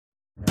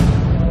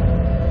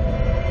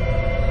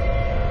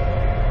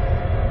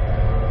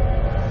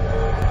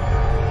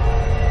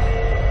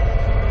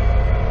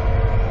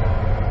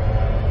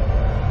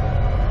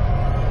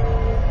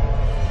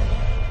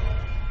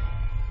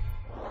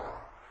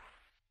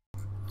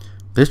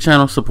This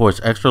channel supports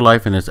Extra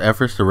Life in its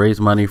efforts to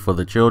raise money for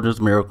the Children's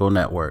Miracle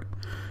Network.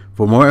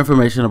 For more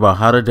information about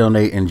how to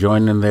donate and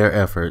join in their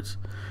efforts,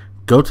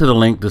 go to the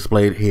link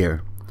displayed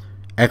here.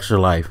 Extra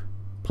Life.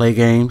 Play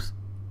games,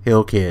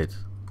 heal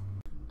kids.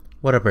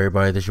 What up,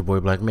 everybody? This is your boy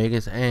Black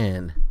Megas,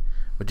 and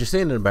what you're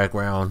seeing in the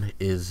background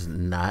is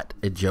not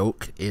a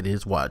joke. It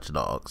is Watch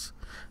Dogs.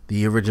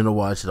 The original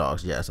Watch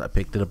Dogs. Yes, I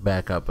picked it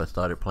back up. I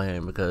started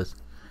playing because,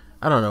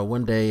 I don't know,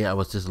 one day I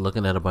was just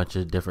looking at a bunch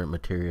of different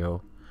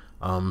material.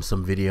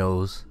 Some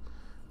videos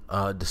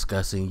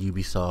discussing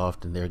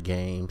Ubisoft and their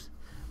games,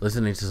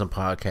 listening to some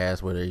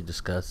podcasts where they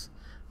discuss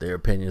their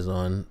opinions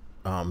on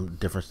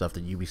different stuff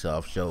that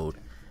Ubisoft showed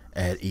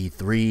at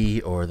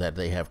E3 or that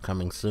they have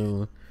coming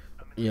soon,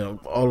 you know,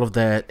 all of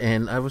that.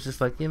 And I was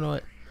just like, you know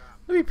what,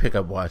 let me pick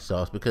up Watch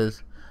Dogs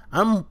because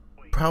I'm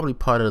probably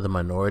part of the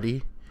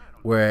minority,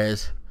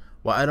 whereas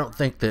while I don't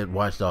think that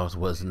Watch Dogs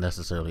was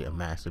necessarily a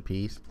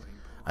masterpiece,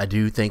 I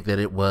do think that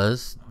it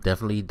was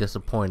definitely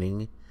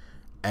disappointing,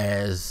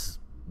 as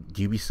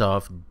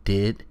Ubisoft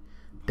did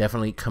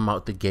definitely come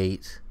out the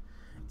gates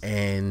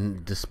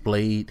and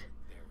displayed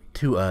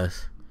to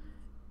us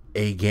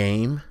a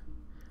game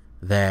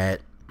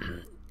that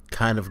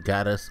kind of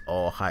got us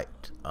all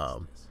hyped.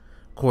 Of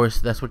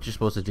course, that's what you're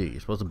supposed to do.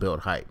 You're supposed to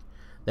build hype.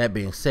 That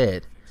being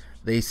said,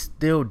 they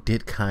still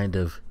did kind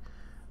of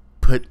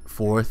put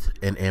forth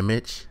an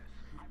image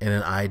and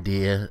an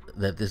idea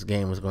that this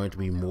game was going to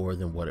be more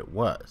than what it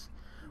was.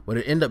 What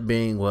it ended up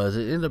being was,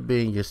 it ended up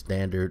being your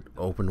standard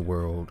open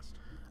world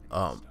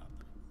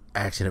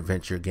action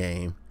adventure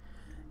game.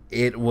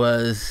 It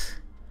was,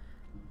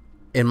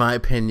 in my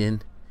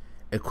opinion,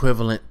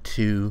 equivalent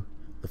to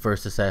the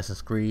first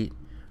Assassin's Creed,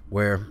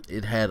 where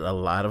it had a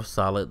lot of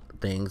solid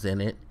things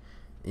in it.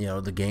 You know,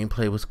 the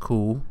gameplay was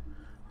cool,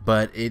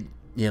 but it,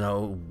 you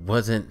know,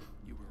 wasn't,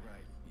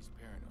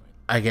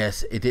 I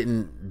guess it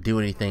didn't do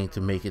anything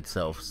to make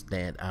itself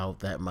stand out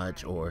that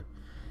much, or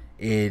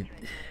it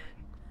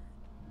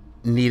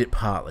needed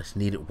polish,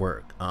 needed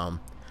work. I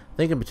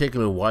think in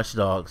particular Watch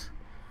Dogs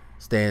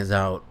stands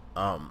out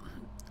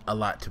a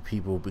lot to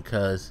people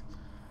because,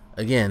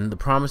 again, the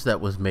promise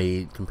that was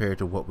made compared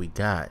to what we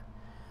got,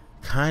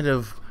 kind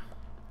of,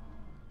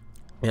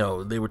 you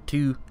know, they were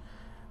two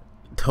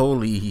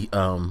totally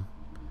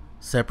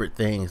separate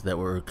things that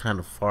were kind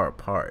of far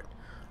apart.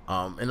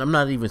 And I'm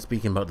not even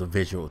speaking about the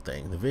visual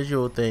thing. The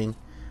visual thing,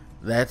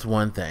 that's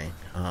one thing,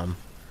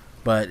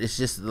 but it's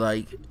just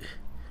like,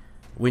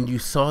 when you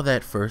saw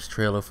that first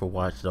trailer for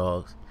Watch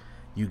Dogs,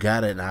 you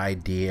got an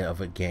idea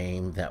of a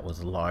game that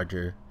was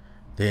larger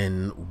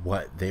than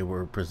what they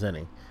were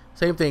presenting.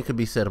 Same thing could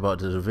be said about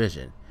The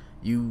Division.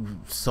 You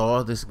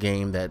saw this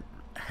game that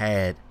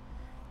had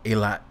a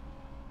lot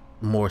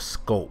more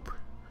scope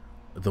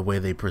the way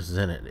they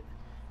presented it,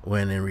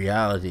 when in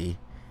reality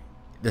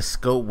the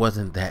scope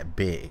wasn't that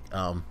big.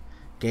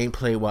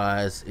 Gameplay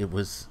wise, it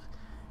was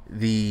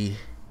the,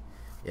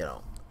 you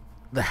know,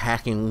 the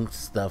hacking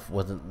stuff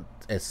wasn't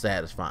as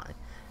satisfying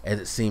as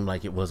it seemed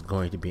like it was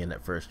going to be in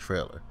that first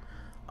trailer.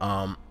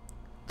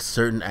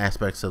 Certain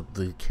aspects of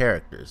the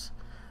characters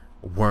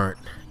weren't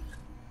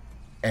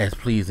as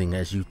pleasing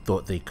as you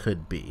thought they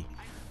could be.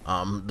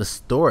 The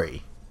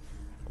story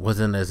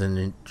wasn't as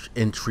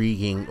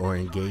intriguing or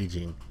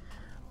engaging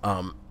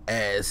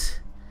as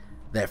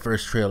that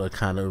first trailer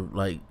kind of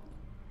like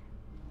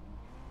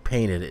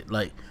painted it.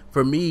 Like,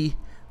 for me,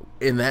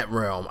 in that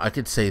realm, I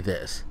could say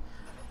this: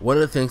 one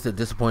of the things that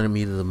disappointed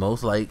me the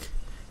most, like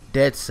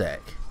DedSec,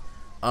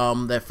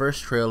 that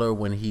first trailer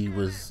when he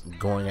was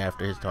going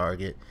after his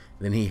target,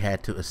 then he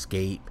had to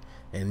escape,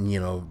 and, you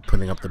know,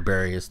 putting up the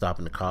barriers,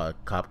 stopping the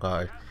cop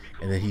cars,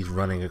 and then he's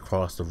running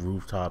across the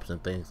rooftops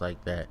and things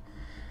like that.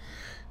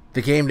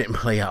 The game didn't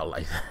play out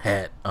like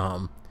that.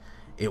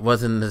 It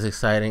wasn't as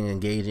exciting and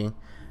engaging.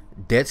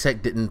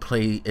 DedSec didn't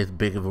play as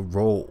big of a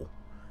role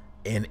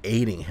in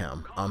aiding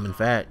him. In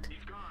fact,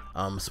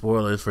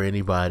 spoilers for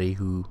anybody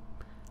who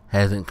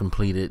hasn't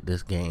completed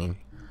this game,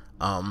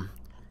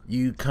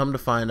 you come to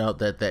find out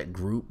that that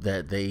group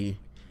that they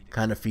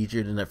kind of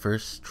featured in that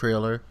first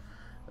trailer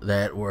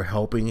that were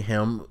helping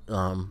him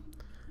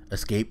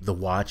escape the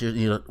Watchers,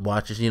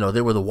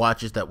 they were the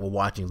Watchers that were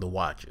watching the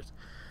Watchers.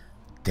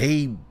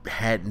 They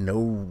had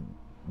no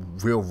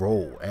real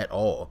role at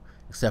all,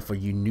 except for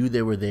you knew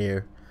they were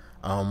there.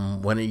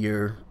 One of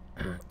your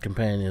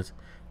companions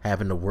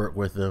happened to work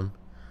with them.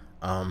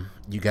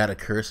 You got a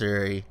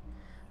cursory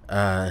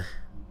kind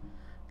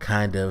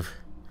of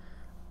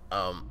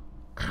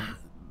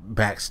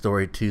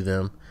backstory to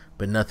them,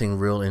 but nothing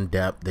real in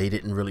depth. They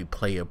didn't really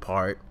play a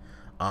part.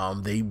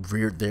 They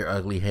reared their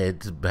ugly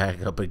heads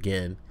back up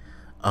again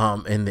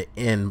in the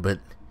end, but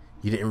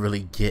you didn't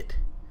really get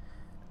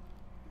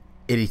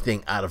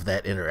anything out of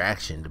that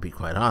interaction, to be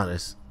quite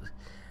honest.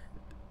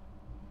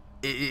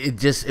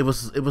 It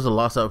was a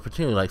lost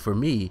opportunity. Like, for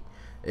me,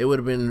 it would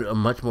have been a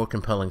much more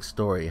compelling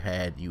story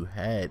had you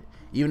had,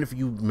 even if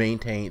you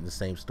maintained the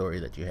same story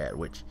that you had,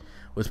 which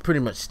was pretty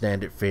much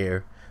standard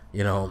fare.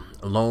 You know,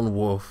 a lone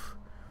wolf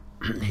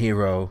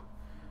hero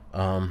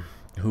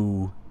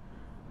who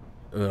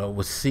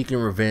was seeking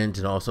revenge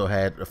and also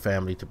had a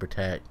family to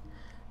protect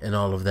and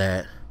all of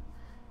that.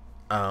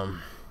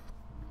 Enter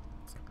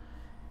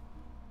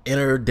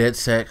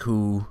DedSec,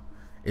 who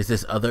is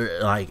this other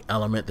like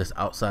element, this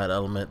outside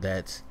element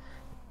that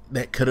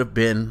could have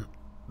been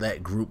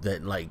that group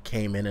that like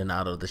came in and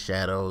out of the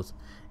shadows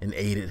and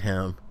aided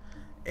him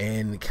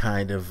and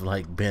kind of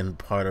like been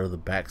part of the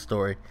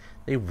backstory.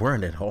 They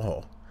weren't at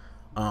all.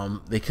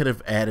 They could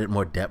have added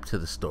more depth to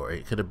the story.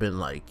 It could have been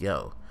like,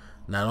 yo,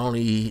 not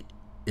only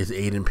is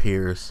Aiden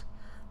Pierce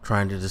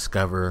trying to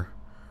discover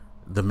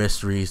the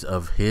mysteries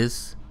of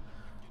his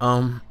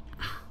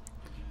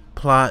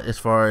plot as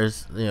far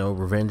as, you know,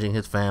 revenging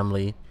his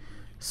family,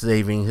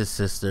 saving his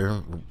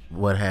sister,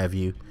 what have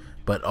you,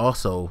 but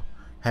also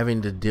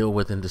having to deal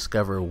with and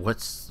discover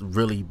what's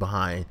really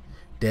behind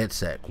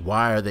DedSec.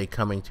 Why are they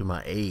coming to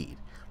my aid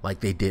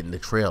like they did in the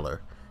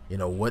trailer? You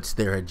know, what's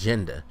their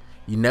agenda?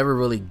 You never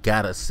really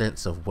got a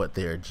sense of what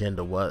their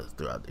agenda was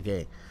throughout the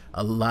game.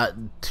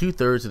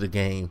 2/3 of the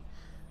game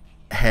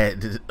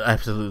had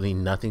absolutely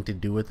nothing to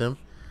do with them.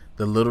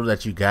 The little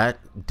that you got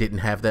didn't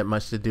have that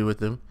much to do with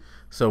them.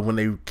 So when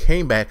they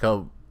came back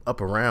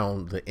up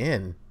around the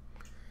end,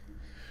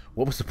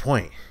 what was the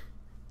point?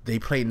 They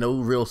played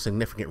no real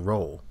significant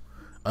role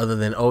other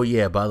than, oh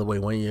yeah, by the way,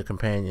 one of your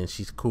companions,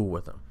 she's cool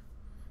with them.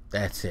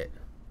 That's it.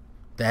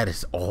 That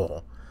is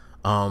all.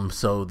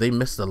 So they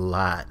missed a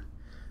lot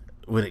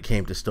when it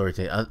came to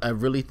storytelling. I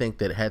really think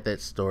that had that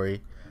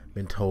story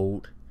been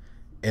told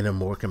in a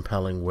more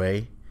compelling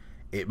way,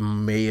 it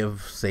may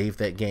have saved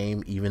that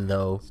game, even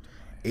though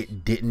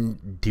it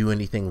didn't do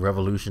anything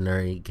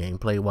revolutionary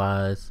gameplay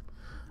wise.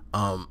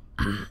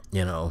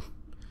 You know,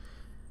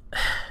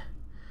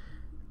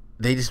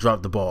 they just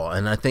dropped the ball,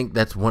 and I think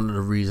that's one of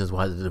the reasons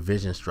why the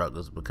Division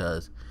struggles,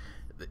 because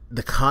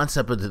the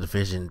concept of the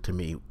Division to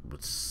me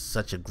was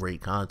such a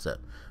great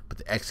concept, but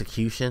the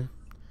execution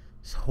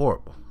is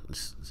horrible.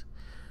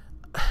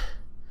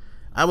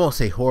 I won't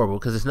say horrible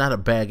because it's not a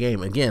bad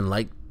game. Again,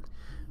 like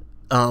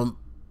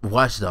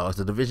Watch Dogs,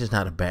 the Division's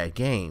not a bad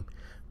game,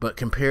 but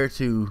compared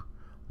to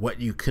what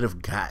you could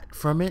have got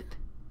from it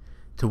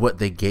to what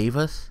they gave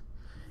us,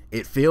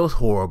 it feels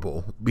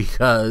horrible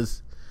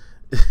because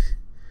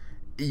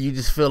you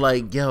just feel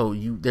like, yo,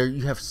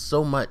 you have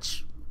so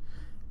much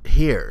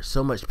here,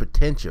 so much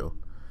potential,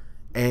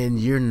 and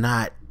you're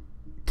not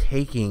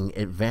taking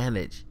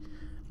advantage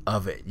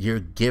of it. You're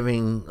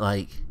giving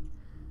like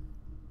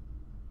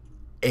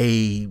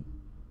a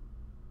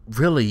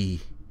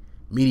really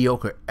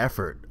mediocre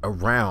effort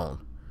around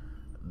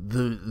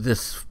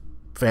this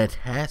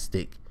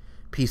fantastic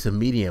piece of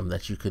medium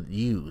that you could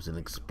use and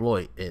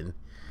exploit and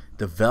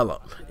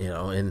develop, you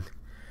know. And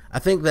I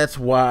think that's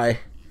why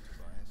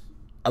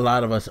a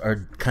lot of us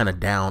are kind of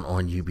down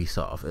on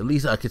Ubisoft. At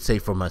least I could say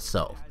for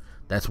myself,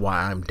 that's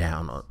why I'm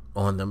down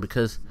on them,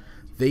 because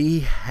they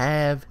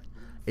have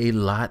a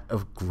lot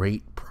of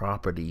great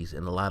properties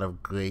and a lot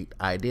of great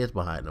ideas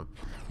behind them.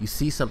 You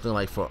see something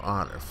like For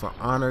Honor. For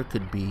Honor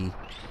could be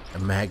a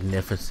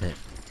magnificent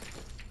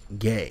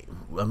game.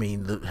 I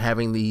mean,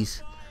 having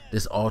this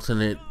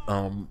alternate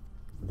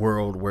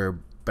world where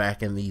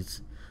back in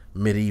these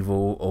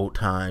medieval old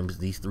times,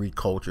 these three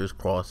cultures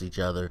cross each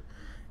other,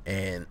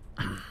 and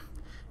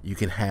you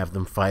can have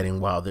them fighting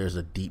while there's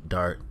a deep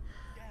dark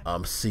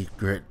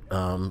secret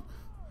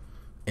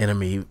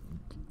enemy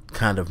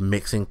kind of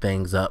mixing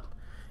things up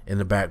in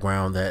the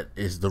background that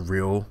is the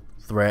real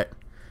threat.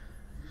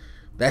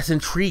 That's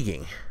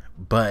intriguing,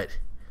 but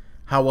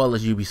how well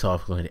is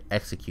Ubisoft going to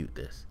execute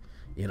this?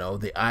 You know,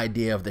 the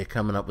idea of they're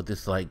coming up with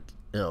this, like,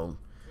 you know,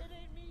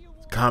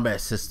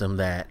 combat system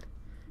that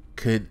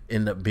could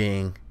end up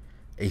being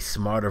a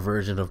smarter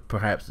version of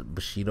perhaps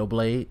Bushido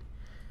Blade.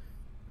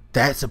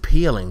 That's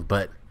appealing,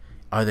 but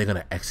are they going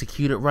to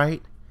execute it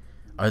right?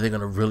 Are they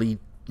going to really,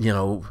 you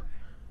know,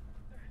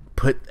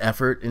 put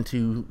effort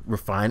into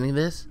refining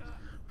this?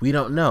 We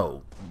don't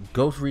know.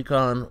 Ghost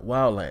Recon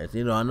Wildlands.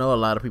 You know, I know a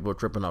lot of people are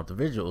tripping off the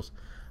visuals.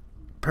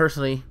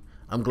 Personally,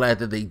 I'm glad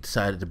that they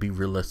decided to be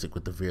realistic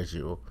with the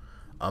visual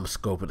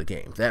scope of the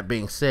game. That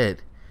being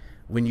said,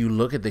 when you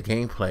look at the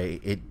gameplay,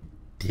 it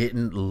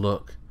didn't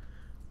look,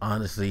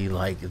 honestly,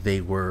 like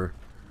they were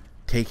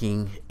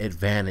taking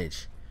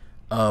advantage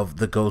of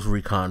the Ghost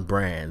Recon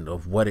brand,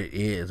 of what it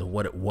is, or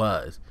what it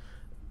was.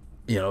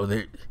 You know,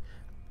 and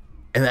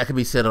that could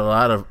be said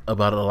about a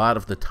lot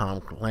of the Tom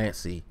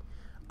Clancy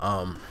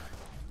Tom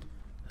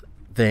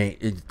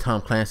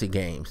Clancy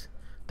games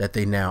that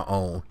they now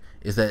own,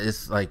 is that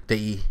it's like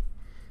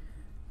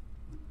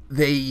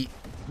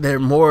they're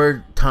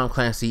more Tom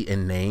Clancy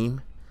in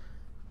name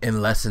and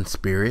less in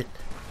spirit,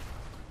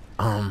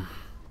 and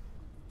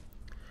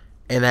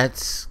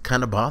that's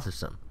kind of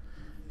bothersome,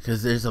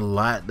 because there's a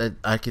lot that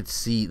I could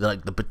see,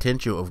 like the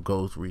potential of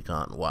Ghost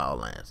Recon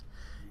Wildlands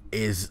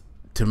is,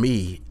 to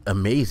me,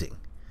 amazing.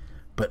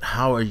 But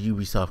how are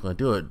Ubisoft going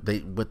to do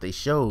it? What they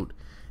showed,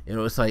 you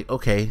know, it's like,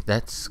 okay,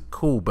 that's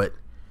cool, but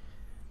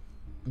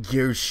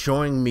you're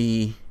showing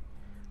me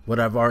what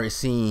I've already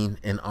seen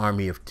in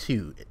Army of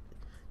Two,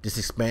 just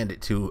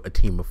expanded to a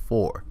team of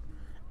 4.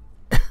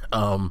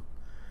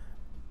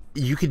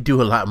 you could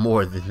do a lot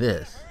more than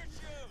this.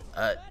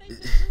 Uh,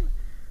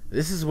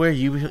 this is where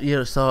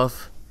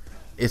Ubisoft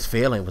is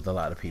failing with a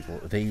lot of people.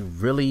 They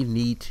really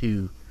need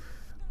to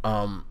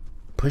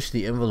push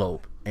the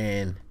envelope,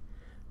 and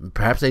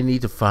perhaps they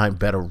need to find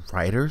better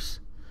writers,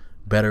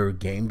 better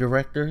game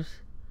directors.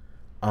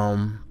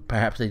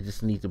 Perhaps they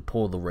just need to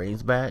pull the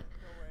reins back.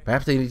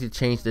 Perhaps they need to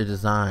change their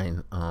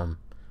design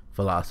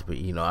philosophy.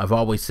 You know, I've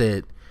always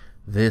said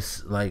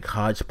this like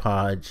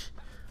hodgepodge,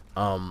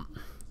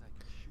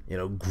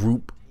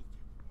 group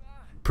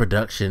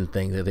production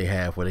thing that they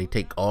have, where they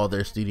take all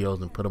their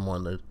studios and put them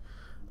on the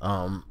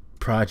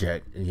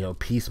project,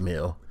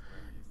 piecemeal,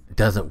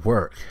 doesn't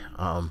work.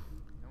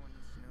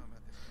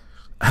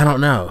 I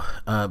don't know,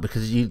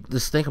 because you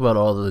just think about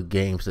all the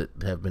games that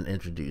have been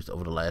introduced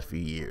over the last few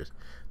years.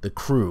 The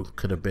Crew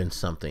could have been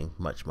something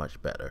much,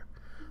 much better.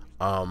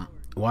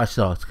 Watch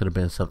Dogs could have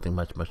been something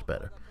much, much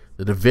better.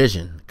 The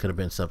Division could have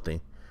been something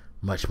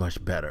much,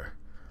 much better.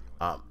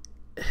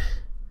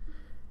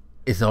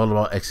 It's all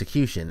about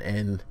execution,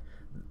 and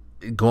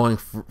going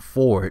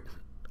forward,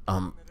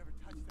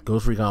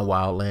 Ghost Recon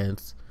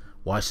Wildlands,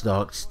 Watch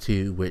Dogs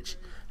 2, which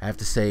I have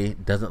to say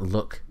doesn't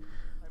look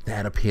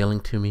that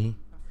appealing to me.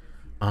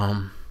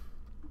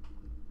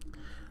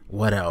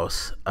 What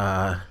else?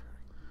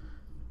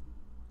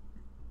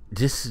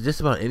 Just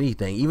about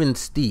anything. Even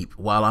Steep,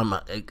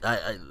 while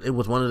it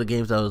was one of the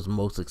games I was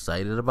most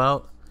excited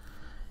about,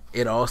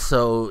 it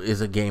also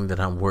is a game that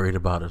I'm worried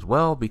about as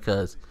well,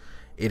 because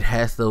it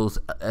has those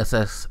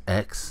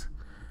SSX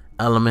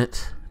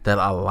elements that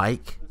I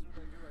like,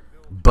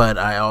 but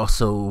I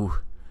also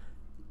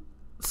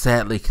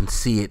sadly can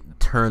see it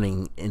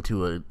turning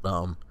into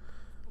a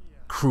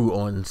crew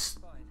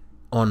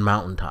on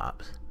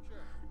mountaintops,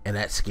 and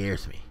that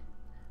scares me.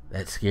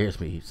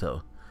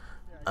 So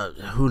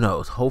who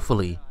knows?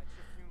 Hopefully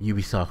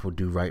Ubisoft will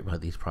do right by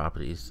these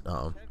properties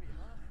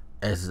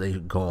as they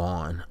go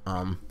on.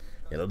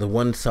 The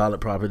one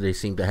solid property they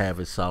seem to have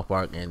is South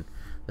Park, and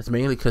that's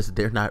mainly because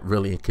they're not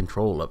really in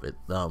control of it.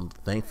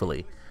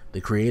 Thankfully, the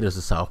creators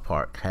of South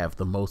Park have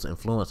the most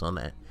influence on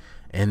that,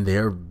 and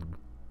they're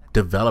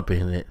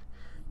developing it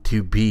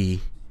to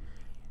be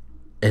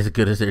as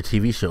good as their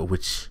TV show,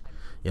 which,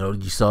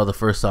 you saw the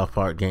first South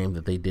Park game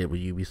that they did with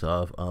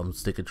Ubisoft,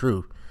 Stick of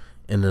Truth,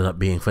 ended up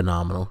being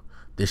phenomenal.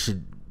 This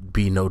should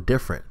be no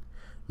different.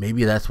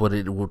 Maybe that's what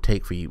it will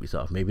take for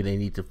Ubisoft. Maybe they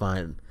need to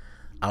find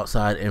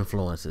outside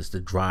influences to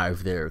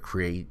drive their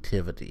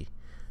creativity,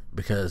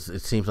 because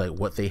it seems like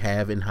what they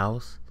have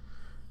in-house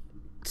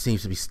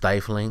seems to be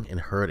stifling and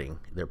hurting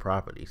their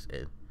properties.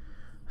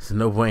 It's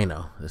no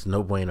bueno. It's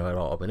no bueno at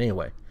all. But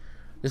anyway,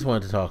 just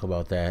wanted to talk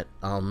about that.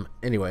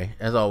 Anyway,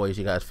 as always,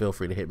 you guys feel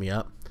free to hit me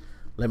up.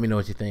 Let me know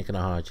what you think, and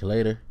I'll holler at you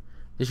later.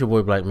 This your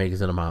boy Black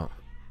Megas, and I'm out.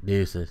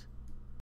 Deuces.